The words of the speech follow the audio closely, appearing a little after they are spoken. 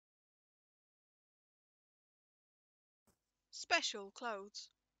Special clothes.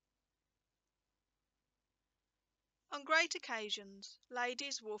 On great occasions,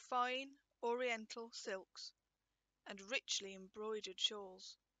 ladies wore fine oriental silks and richly embroidered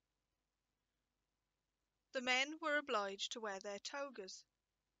shawls. The men were obliged to wear their togas.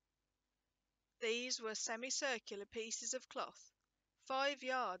 These were semicircular pieces of cloth, 5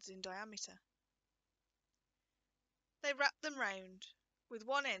 yards in diameter. They wrapped them round, with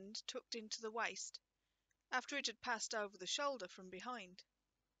one end tucked into the waist, after it had passed over the shoulder from behind.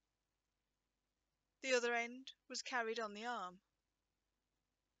 The other end was carried on the arm.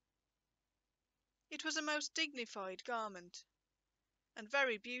 It was a most dignified garment, and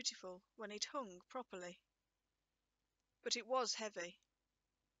very beautiful when it hung properly. But it was heavy,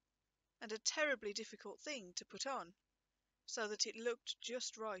 and a terribly difficult thing to put on, so that it looked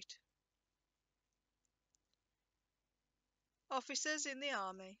just right. Officers in the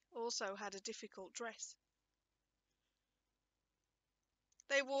army also had a difficult dress.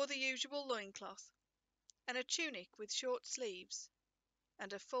 They wore the usual loincloth, and a tunic with short sleeves,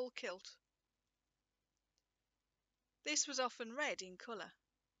 and a full kilt. This was often red in colour.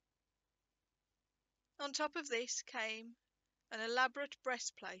 On top of this came an elaborate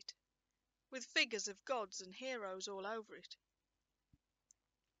breastplate, with figures of gods and heroes all over it.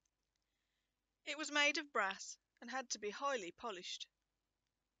 It was made of brass and had to be highly polished.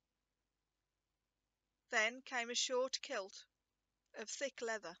 Then came a short kilt of thick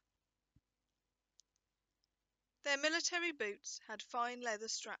leather. Their military boots had fine leather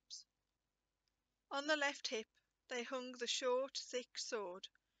straps. On the left hip they hung the short, thick sword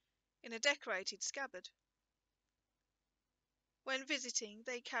in a decorated scabbard. When visiting,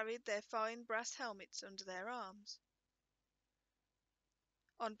 they carried their fine brass helmets under their arms.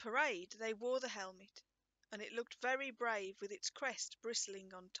 On parade they wore the helmet, and it looked very brave with its crest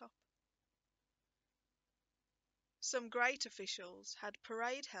bristling on top. Some great officials had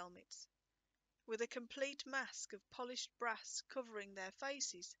parade helmets, with a complete mask of polished brass covering their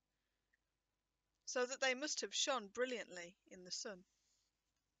faces, so that they must have shone brilliantly in the sun.